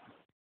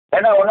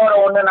 ஏன்னா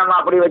ஒன்று நம்ம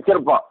அப்படி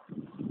வச்சிருப்போம்.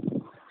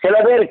 சில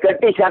பேர்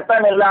கட்டி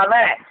சத்தம் இல்லாம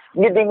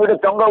இங்கிட்டு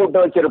தொங்க விட்டு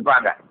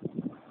வச்சிருப்பாங்க.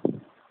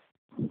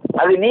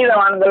 அது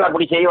நீதவான்கள்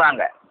அப்படி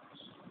செய்வாங்க.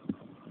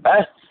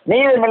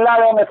 நீதம்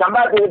இல்லாதவங்க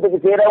சம்பாத்தி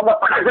வீட்டுக்கு செய்யறவங்க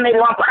படக்குன்னு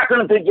எறிவான்,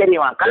 படக்குன்னு தூக்கி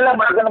எறிவான், கல்ல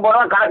படக்குன்னு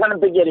போடுவான்,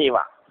 கடக்குன்னு தூக்கி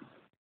எறிவான்.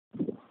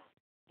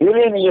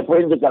 இதுலேயும் நீங்க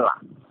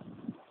புரிஞ்சுக்கலாம்.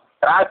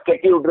 திராட்சை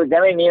கட்டி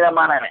விட்டுருக்கவே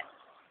நீதமானவன்,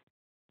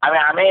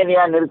 அவன்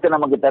அமைதியா நிறுத்தி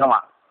நமக்கு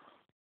தருவான்.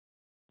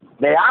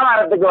 இந்த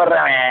வியாபாரத்துக்கு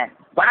வர்றவன்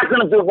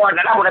படக்குன்னு தூக்குவான்,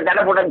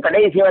 கடப்புடன்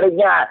கடைசி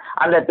வரைக்கும்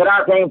அந்த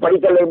திராசையும்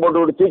படிக்கல்லையும்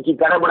போட்டு தூக்கி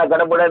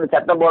கடப்புடன்னு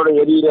சத்தம் போட்டு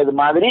எரிகிறது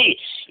மாதிரி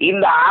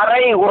இந்த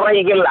அரை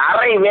உரைகள்,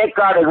 அரை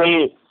வேக்காடுகள்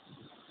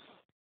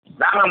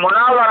நாங்க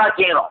முனாவரா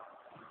செய்யறோம்,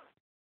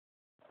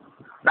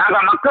 நாங்க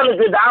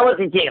மக்களுக்கு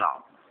தாவத்து செய்யறோம்,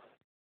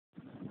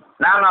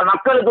 நாங்க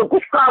மக்களுக்கு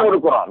குஸ்கா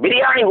கொடுக்கிறோம்,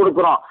 பிரியாணி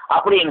கொடுக்கிறோம்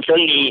அப்படின்னு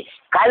சொல்லி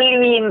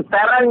கல்வியின்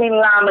தரம்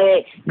இல்லாம,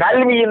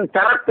 கல்வியின்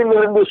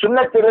தரத்திலிருந்து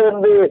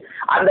சுண்ணத்திலிருந்து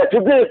அந்த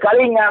சிறு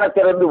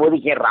கலைஞானத்திலிருந்து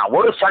ஒதுக்கிடுறான்.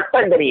 ஒரு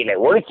சட்டம் தெரியல,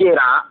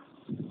 ஒதுக்கிறான்.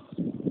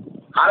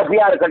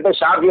 ஹனஃபியா இருக்கட்டும்,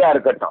 ஷாஃபியா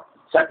இருக்கட்டும்,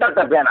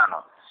 சட்டத்தை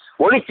பேணணும்.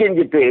 ஒளி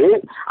செஞ்சுட்டு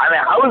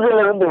அவன்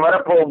ஹவுஸ்ல இருந்து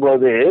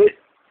வரப்போகும்போது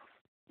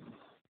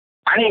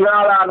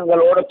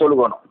அணிகாலான்களோட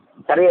தொழுகணும்.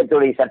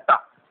 சரியத்துடைய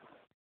சட்டம்.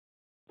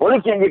 ஒளி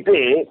செஞ்சுட்டு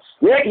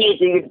வேட்டியை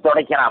செஞ்சுட்டு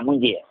துடைக்கிறான்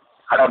மூஞ்சிய.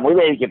 அட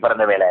முதலிக்கு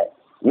பிறந்த வேலை.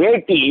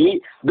 வேட்டி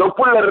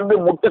தொப்புல இருந்து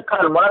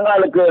முட்டுக்கால்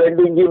முழங்காலுக்கு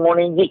 2 இன்ச்சு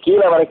 3 இன்ச்சு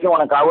கீழே வரைக்கும்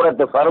உனக்கு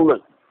அவுரத்து பருவு.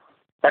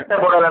 சட்டை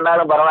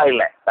போடலைன்னாலும்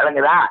பரவாயில்லை,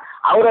 விளங்குதா?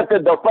 அவுரத்து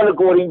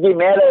தொப்பலுக்கு 1 இன்ச்சு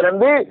மேலே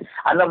இருந்து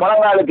அந்த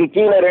முழங்காலுக்கு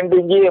கீழே 2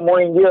 இன்ச்சு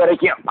 3 இன்ச்சு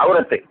வரைக்கும்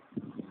அவுரத்து.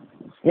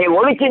 நீ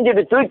ஒளி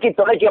செஞ்சுட்டு தூக்கி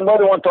துடைக்கும்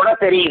போது உன் தொட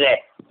தெரியுதே,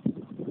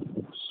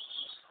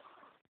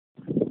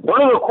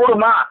 தொழுக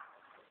கூடுமா?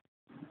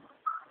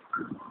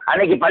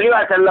 அன்னைக்கு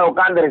பள்ளிவாசல்ல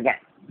உட்கார்ந்து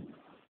இருக்கேன்.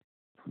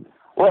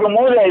 ஒரு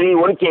மூதேவி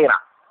ஒளி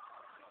செய்கிறான்.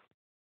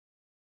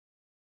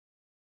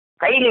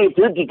 கையில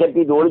தூக்கி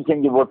கட்டிட்டு ஒளி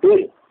செஞ்சு போட்டு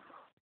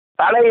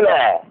தலையில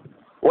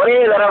ஒரே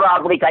தடவை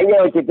அப்படி கையை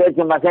வச்சு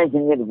தேய்ச்சி மசாஜ்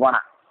செஞ்சுட்டு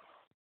போனான்.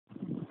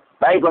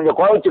 பாய் கொஞ்சம்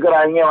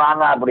கோவிச்சுக்கிறாங்க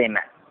வாங்க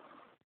அப்படின்னு.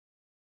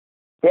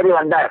 சரி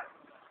வந்தார்.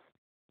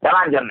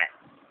 சலான் சொன்னேன்.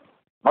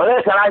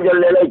 முதல் சலான்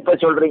சொல்லல, இப்ப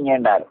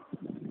சொல்றீங்கன்றார்.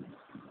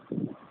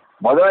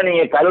 முதல்ல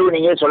நீங்க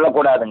கழுவுனீங்க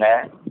சொல்லக்கூடாதுங்க.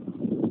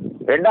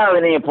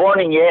 2வது நீங்க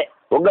போனீங்க,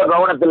 உங்க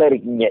கவனத்துல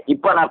இருக்கீங்க.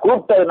 இப்ப நான்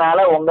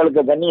கூப்பிட்டதுனால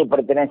உங்களுக்கு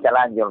கண்ணியப்படுத்தினேன்,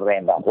 சலான்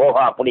சொல்றேன்டா.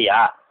 ஓஹோ அப்படியா?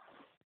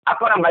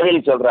 அப்புறம்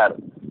பதில் சொல்றாரு.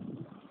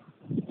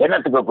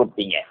 என்னத்துக்கு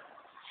கூப்பிட்டீங்க?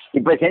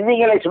 இப்ப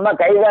செஞ்சீங்களே, சும்மா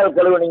கைகால்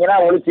கழுவுனீங்கன்னா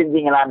ஒளி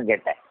செஞ்சீங்களான்னு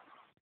கேட்டேன்.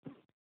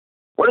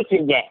 ஒளி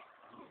செஞ்சேன்.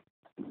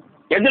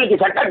 எங்களுக்கு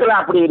சட்டத்துல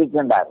அப்படி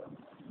இருக்குன்றார்.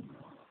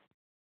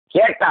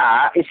 கேட்டா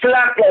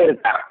இஸ்லாத்துல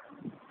இருக்கார்.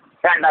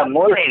 கேட்டா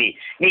மூதேவி,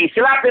 நீ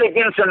இஸ்லாத்துல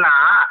இருக்குன்னு சொன்னா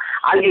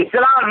அது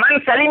இஸ்லாம்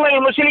மன் சலிமை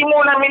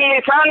முஸ்லிமூன மின்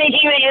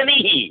லிசானிஹி வ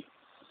யதிஹி.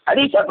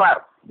 ஹதீஸ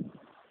பார்.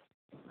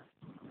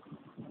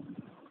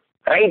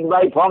 ரைட்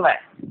பாய் போங்க,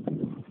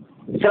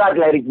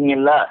 இஸ்லாத்துல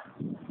இருக்கீங்கல்ல,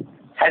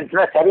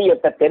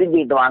 சரியத்தை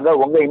தெரிஞ்சுக்கிட்டு வாங்க,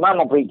 உங்க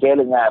இமாம போய்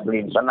கேளுங்க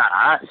அப்படின்னு சொன்னா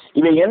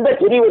இவன் எந்த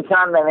பிரிவு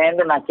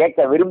சார்ந்தவன்னு நான்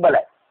கேட்க விரும்பல.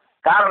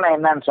 காரணம்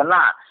என்னன்னு சொன்னா,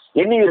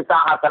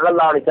 எண்ணியிருத்தாக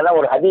ஸல்லல்லாஹு அலைஹி வஸல்லம்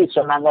ஒரு ஹதீஸ்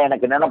சொன்னாங்க,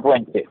 எனக்கு நினைப்பு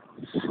வந்துச்சு.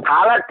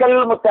 அலக்கல்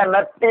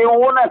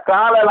முத்தனத்தியூன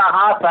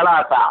காலலஹா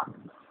ஸலாஸா.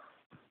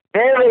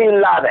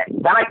 தேவையில்லாத,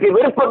 தனக்கு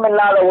விருப்பம்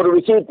இல்லாத ஒரு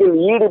விஷயத்தில்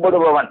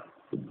ஈடுபடுபவன்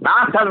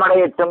நாசம்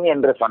அடையட்டும்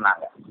என்று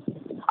சொன்னாங்க.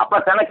 அப்ப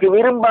தனக்கு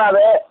விரும்பாத,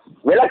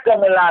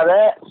 விளக்கம் இல்லாத,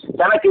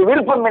 தனக்கு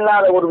விருப்பம்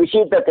இல்லாத ஒரு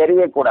விஷயத்தை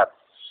தெரியக்கூடாது.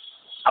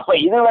 அப்ப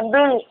இது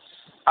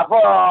அப்போ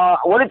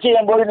ஒளி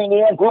செய்யும் போது நீங்க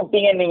ஏன்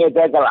கூப்பிட்டீங்கன்னு நீங்க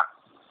கேட்கலாம்.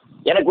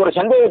 எனக்கு ஒரு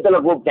சந்தேகத்துல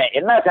கூப்பிட்டேன்.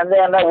 என்ன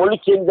சந்தேகம்னா, ஒளி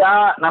செஞ்சா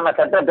நம்ம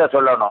சட்டத்தை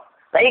சொல்லணும்,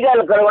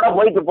 கைகால் கழுவுனா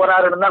போயிட்டு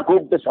போறாருன்னு தான்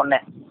கூப்பிட்டு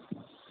சொன்னேன்.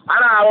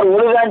 ஆனா அவர்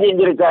ஒளிதான்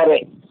செஞ்சிருக்காரு.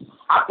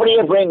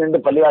 அப்படியே போய் நின்று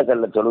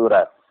பள்ளிவாசல்ல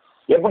தொழுகிறார்.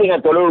 எப்படிங்க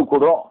தொழுவு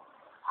கூடும்?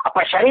 அப்ப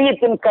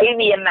ஷரியத்தின்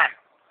கல்வி என்ன?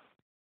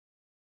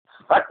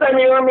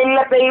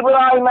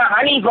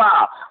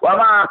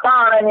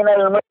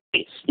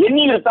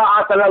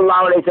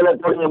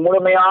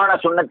 முழுமையான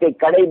சுன்னத்தை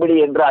கடைபிடி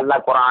என்று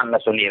அல்லாஹ் குர்ஆன்ல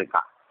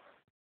சொல்லியிருக்கான்.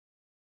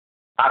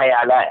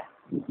 ஆகையால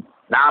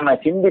நாம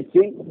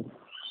சிந்திச்சு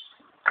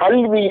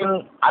கல்வியின்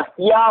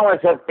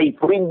அத்தியாவசியத்தை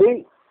புரிந்து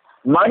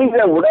மனித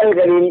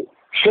உடல்களில்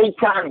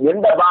ஷைத்தான்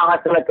எந்த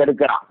பாகத்துல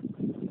கெடுக்கிறான்,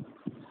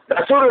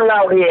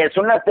 ரசூலுல்லாஹ்வுடைய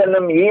சுன்னத்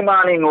என்னும்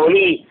ஈமானின்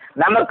ஒளி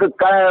நமக்கு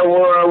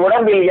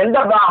உடம்பில் எந்த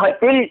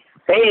பாகத்தில்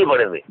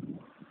செயல்படுது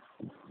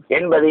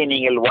என்பதை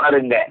நீங்கள்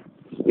உணருங்க.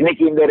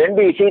 இன்னைக்கு இந்த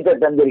 2 விஷயத்தை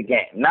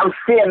தந்திருக்கேன்.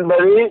 நஃப்ஸ்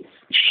என்பது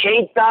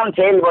ஷைத்தான்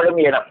செயல்படும்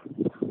இடம்,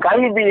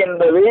 கல்வி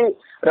என்பது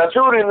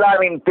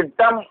ரசூலுல்லாஹ்வின்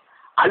திட்டம்,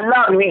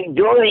 அல்லாஹ்வின்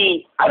ஜோதி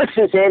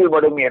அரசு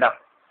செயல்படும் இடம்.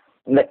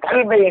 இந்த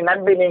கல்வியை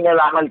நம்பி நீங்கள்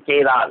அமல்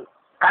செய்தால்,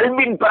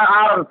 கல்வின்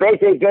பிரகாரம்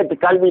பேச்சை கேட்டு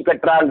கல்வி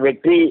கற்றால்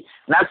வெற்றி,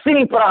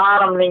 நஃப்ஸின்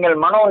பிரகாரம் நீங்கள்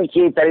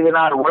மனோநிச்சயை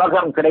தருவினால்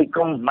உலகம்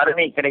கிடைக்கும்,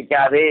 மறுமை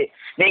கிடைக்காது.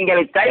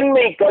 நீங்கள்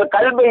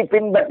கல்வை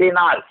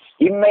பின்பற்றினால்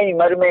இம்மை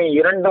மறுமை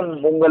இரண்டும்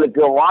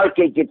உங்களுக்கு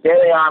வாழ்க்கைக்கு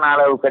தேவையான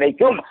அளவு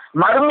கிடைக்கும்,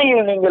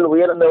 மறுமையில் நீங்கள்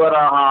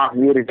உயர்ந்தவராக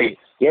ஆவீர்கள்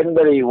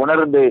என்பதை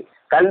உணர்ந்து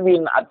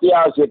கல்வியின்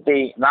அத்தியாவசியத்தை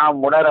நாம்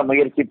உணர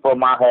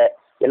முயற்சிப்போமாக.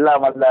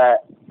 எல்லாம் வல்ல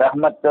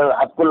ரஹ்மத்துல்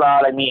ஹக்குல்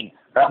ஆலமீன்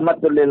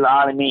ரஹ்மத்துல்லில்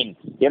ஆலமீன்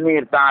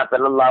எமீர்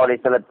ஸல்லல்லாஹு அலைஹி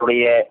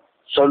வஸல்லத்துடைய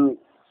சொல்,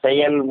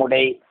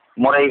 செயல்முறை,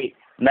 முறை,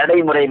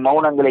 நடைமுறை,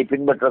 மௌனங்களை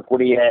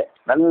பின்பற்றக்கூடிய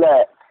நல்ல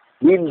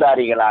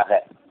வீண்தாரிகளாக,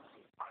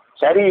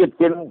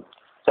 ஷரியத்தின்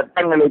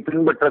சட்டங்களை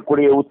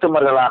பின்பற்றக்கூடிய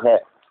உத்தமர்களாக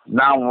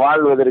நாம்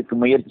வாழ்வதற்கு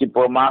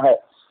முயற்சிப்போமாக.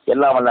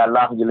 எல்லாம் வல்ல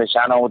அல்லாஹ் ஜல்ல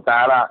ஷானஹு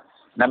தஆலா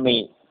நம்மை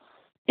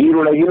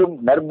ஈருலகிலும்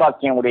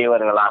நற்பாக்கியம்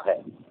உடையவர்களாக,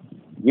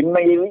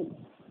 இன்மையில்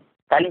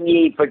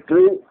கல்வியை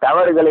பெற்று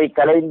தவறுகளை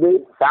களைந்து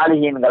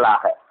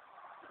சாலிஹீன்களாக,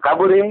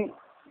 கபரில்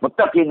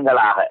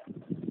முத்தகீன்களாக,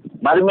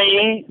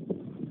 மறுமையில்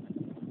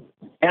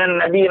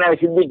நபீன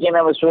சித்திகின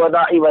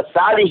சுஹதா இவ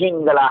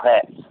சாலிஹீன்களாக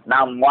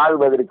நாம்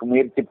வாழ்வதற்கு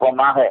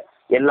முயற்சிப்போமாக.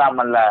 எல்லாம்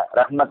அல்ல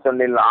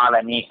ரஹ்மத்துல்லில்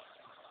ஆலமீன்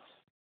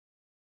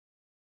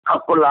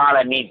ஹக்குல்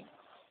ஆலமீன்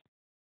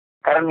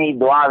கருணை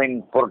துஆவின்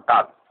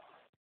பொருட்டால்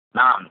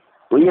நாம்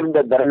உயர்ந்த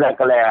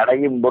தர்ஜாக்களை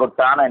அடையும்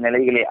பொருட்டான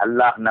நிலைகளை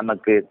அல்லாஹ்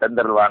நமக்கு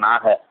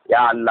தந்தருவானாக.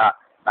 யா அல்லாஹ்,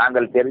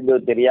 நாங்கள் தெரிந்தோ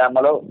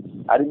தெரியாமலோ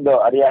அறிந்தோ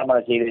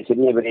அறியாமலோ செய்த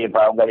சிறிய பெரிய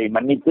பாவங்களை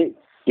மன்னித்து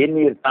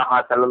எண்ணீர் தாஹா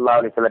ஸல்லல்லாஹு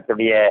அலைஹி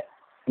வஸல்லத்துடைய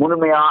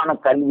முழுமையான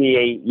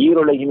கல்வியை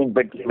ஈருலகிலும்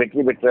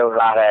வெற்றி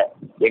பெற்றவர்களாக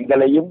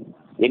எங்களையும்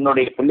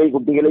என்னுடைய பிள்ளை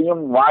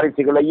குட்டிகளையும்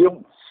வாரிசுகளையும்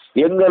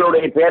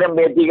எங்களுடைய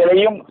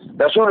பேரம்பேத்திகளையும்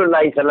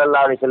ரசூலுல்லாஹி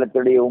ஸல்லல்லாஹு அலைஹி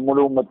வஸல்லத்துடைய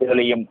முழு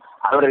உம்மத்துகளையும்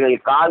அவர்கள்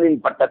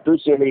காலில் பட்ட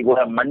தூசிகளை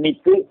கூட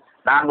மன்னித்து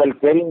நாங்கள்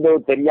தெரிந்தோ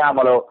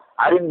தெரியாமலோ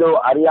அறிந்தோ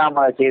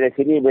அறியாமலோ செய்த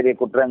சிறிய பெரிய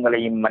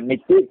குற்றங்களையும்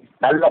மன்னித்து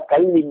நல்ல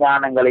கல்வி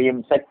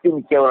ஞானங்களையும் சக்தி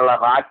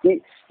மிக்கவர்களாக ஆக்கி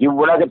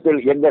இவ்வுலகத்தில்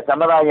எந்த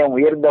சமுதாயம்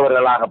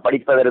உயர்ந்தவர்களாக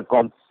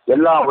படிப்பதற்கும்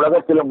எல்லா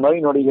உலகத்திலும் நோய்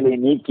நொடிகளை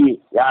நீக்கி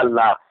யா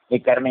அல்லாஹ் நீ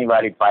கருணை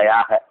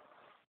வாரிப்பாயாக.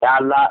 யா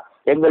அல்லாஹ்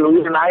எங்கள்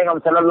உயிர்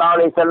நாயகம் ஸல்லல்லாஹு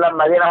அலைஹி வஸல்லம்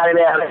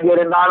மதீனாவிலே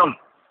அடங்கியிருந்தாலும்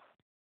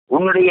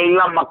உன்னுடைய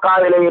இல்லம்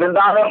மக்காவிலே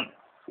இருந்தாலும்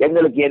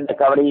எங்களுக்கு எந்த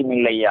கவலையும்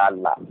இல்லை யா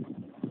அல்லாஹ்.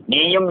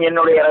 நீயும்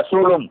என்னுடைய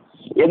ரசூலும்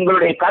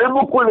எங்களுடைய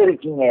கல்புக்குள்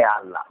இருக்கீங்க யா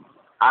அல்லாஹ்.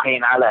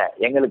 ஆகையினால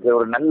எங்களுக்கு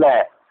ஒரு நல்ல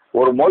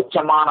ஒரு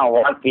மோட்சமான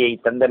வாழ்க்கையை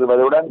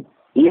தந்தருவதுடன்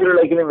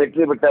ஈருலகிலும்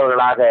வெற்றி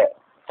பெற்றவர்களாக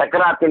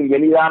சக்கராத்தில்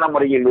எளிதான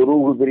முறையில்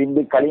உருவு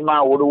பிரிந்து களிமா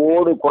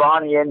ஓடு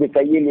குரான் ஏந்தி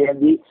கையில்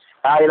ஏந்தி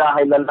லா இலாஹ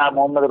இல்லல்லாஹ்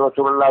முஹம்மது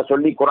ரசூலுல்லாஹ்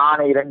சொல்லி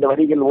குரானை 2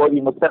 வரிகள் ஓதி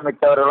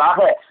முத்தமிட்டவர்களாக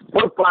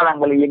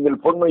பொற்பாதங்களை எங்கள்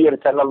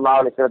பொன்னுயர் ஸல்லல்லாஹு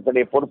அலைஹி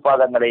வஸல்லத்துடைய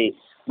பொற்பாதங்களை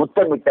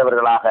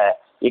முத்தமிட்டவர்களாக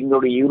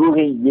எங்களுடைய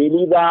இருகை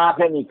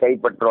எளிதாக நீ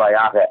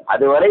கைப்பற்றுவாயாக.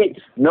 அதுவரை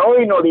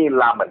நோய் நொடி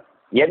இல்லாமல்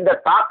எந்த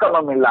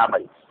தாக்கமும்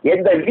இல்லாமல்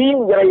எந்த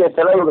வீண் விரைய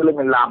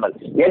செலவுகளும் இல்லாமல்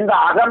எந்த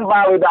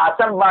அகம்பாவித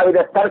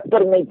அசம்பாவித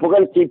தற்பெருமை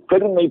புகழ்ச்சி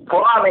பெருமை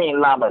பொறாமை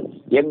இல்லாமல்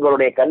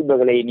எங்களுடைய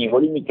கல்விகளை நீ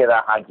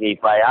ஒளிமிக்கதாக ஆக்கி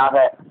வைப்பாயாக.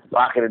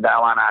 வாஹிர்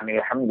தாவானா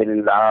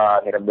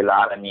அல்ஹம்துலில்லாஹி ரப்பில்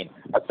ஆலமீன்.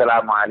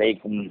 அஸ்ஸலாமு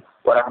அலைக்கும்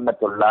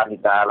வரஹ்மத்துல்லாஹி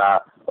தஆலா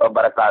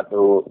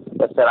வபரகாத்துஹு.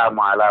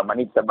 வஸ்ஸலாமு அலா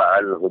மன்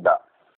இத்தபஅல் ஹுதா.